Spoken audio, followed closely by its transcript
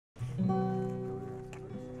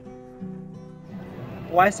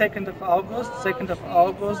Why 2nd of August? 2nd of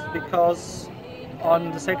August because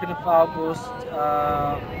on the 2nd of August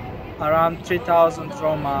around 3,000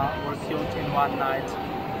 Roma were killed in one night.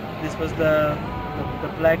 This was the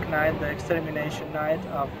Black Night, the extermination night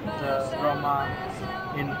of the Roma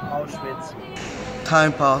in Auschwitz.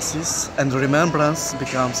 Time passes and remembrance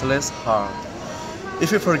becomes less hard.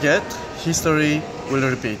 If you forget, history will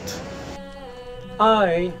repeat.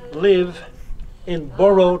 I live in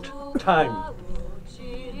borrowed time.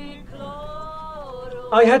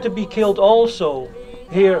 I had to be killed also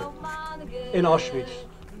here in Auschwitz.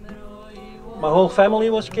 My whole family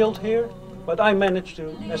was killed here, but I managed to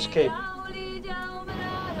escape.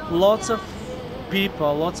 Lots of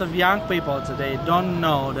people, lots of young people today don't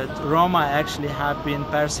know that Roma actually have been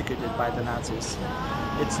persecuted by the Nazis.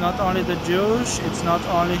 It's not only the Jews, it's not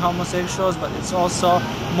only homosexuals, but it's also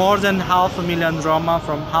more than 500,000 Roma,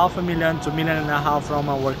 from 500,000 to 1.5 million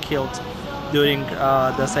Roma were killed during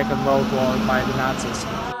the Second World War by the Nazis.